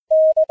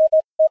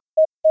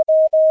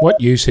What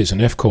use is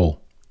an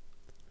F-call?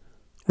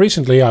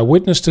 Recently, I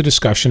witnessed a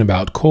discussion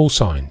about call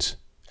signs.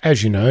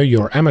 As you know,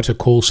 your amateur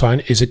call sign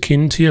is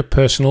akin to your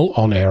personal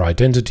on-air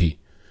identity.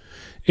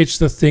 It's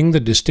the thing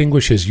that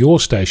distinguishes your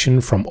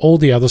station from all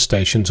the other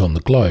stations on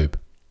the globe.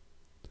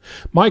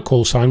 My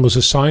call sign was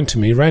assigned to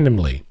me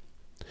randomly.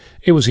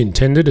 It was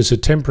intended as a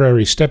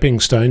temporary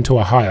stepping stone to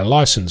a higher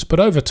license, but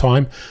over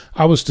time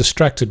I was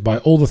distracted by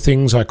all the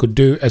things I could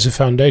do as a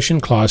foundation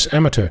class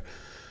amateur,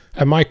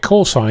 and my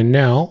call sign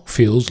now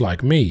feels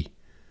like me.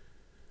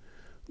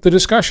 The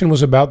discussion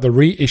was about the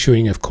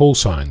reissuing of call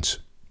signs.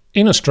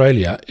 In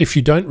Australia, if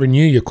you don't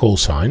renew your call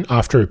sign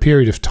after a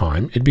period of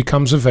time, it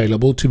becomes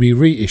available to be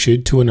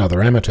reissued to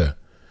another amateur.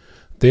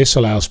 This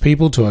allows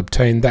people to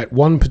obtain that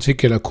one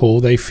particular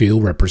call they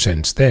feel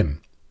represents them.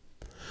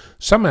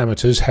 Some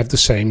amateurs have the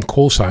same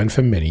call sign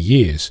for many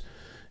years.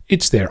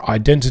 It's their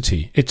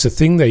identity. It's a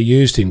thing they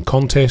used in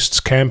contests,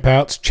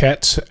 campouts,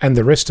 chats, and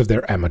the rest of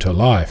their amateur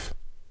life.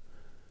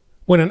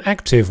 When an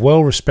active,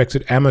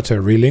 well-respected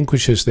amateur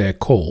relinquishes their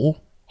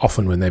call,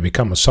 often when they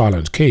become a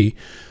silent key,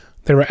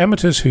 there are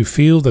amateurs who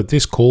feel that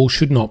this call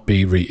should not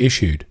be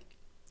reissued.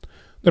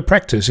 The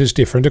practice is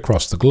different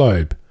across the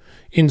globe.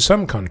 In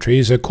some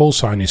countries, a call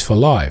sign is for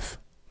life,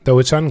 though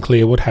it's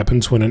unclear what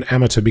happens when an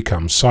amateur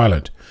becomes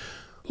silent.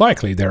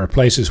 Likely there are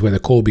places where the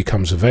call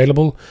becomes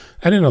available,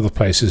 and in other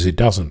places it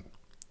doesn't.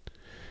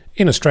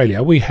 In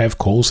Australia, we have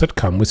calls that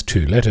come with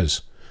 2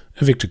 letters.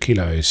 Victor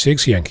Kilo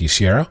 6 Yankee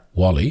Sierra,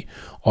 Wally,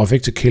 or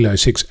Victor Kilo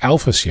 6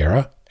 Alpha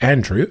Sierra,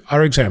 Andrew,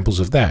 are examples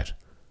of that.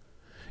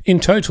 In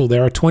total,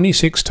 there are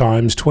 26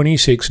 times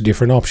 26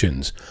 different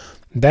options.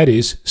 That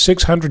is,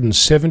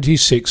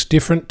 676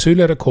 different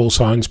 2-letter call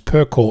signs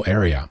per call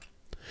area.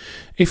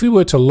 If we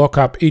were to lock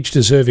up each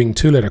deserving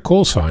 2-letter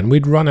call sign,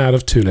 we'd run out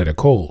of 2-letter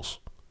calls.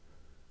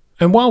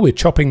 And while we're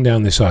chopping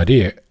down this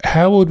idea,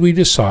 how would we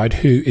decide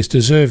who is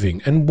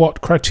deserving and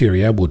what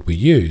criteria would we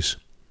use?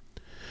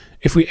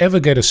 If we ever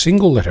get a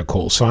single-letter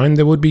call sign,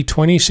 there would be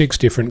 26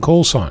 different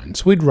call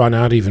signs. We'd run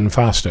out even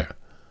faster.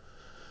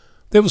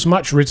 There was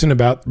much written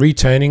about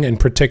retaining and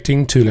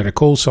protecting 2-letter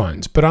call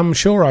signs, but I'm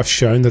sure I've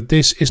shown that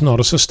this is not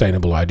a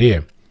sustainable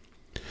idea.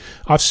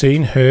 I've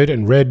seen, heard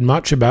and read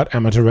much about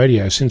amateur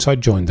radio since I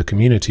joined the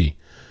community.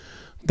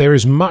 There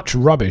is much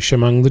rubbish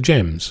among the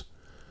gems.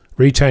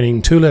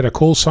 Retaining 2-letter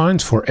call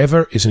signs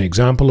forever is an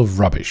example of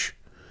rubbish.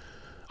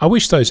 I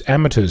wish those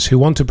amateurs who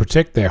want to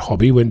protect their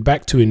hobby went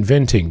back to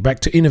inventing, back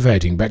to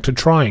innovating, back to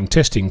trying,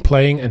 testing,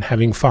 playing and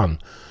having fun,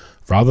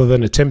 rather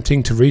than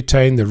attempting to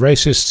retain the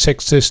racist,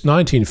 sexist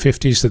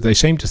 1950s that they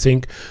seem to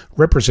think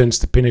represents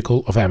the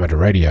pinnacle of amateur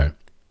radio.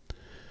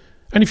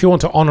 And if you want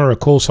to honour a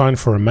call sign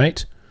for a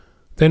mate,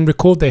 then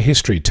record their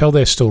history, tell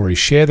their stories,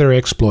 share their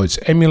exploits,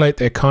 emulate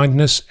their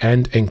kindness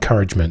and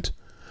encouragement.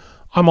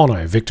 I'm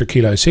Ono, Victor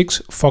Kilo 6,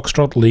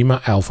 Foxtrot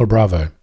Lima Alpha Bravo.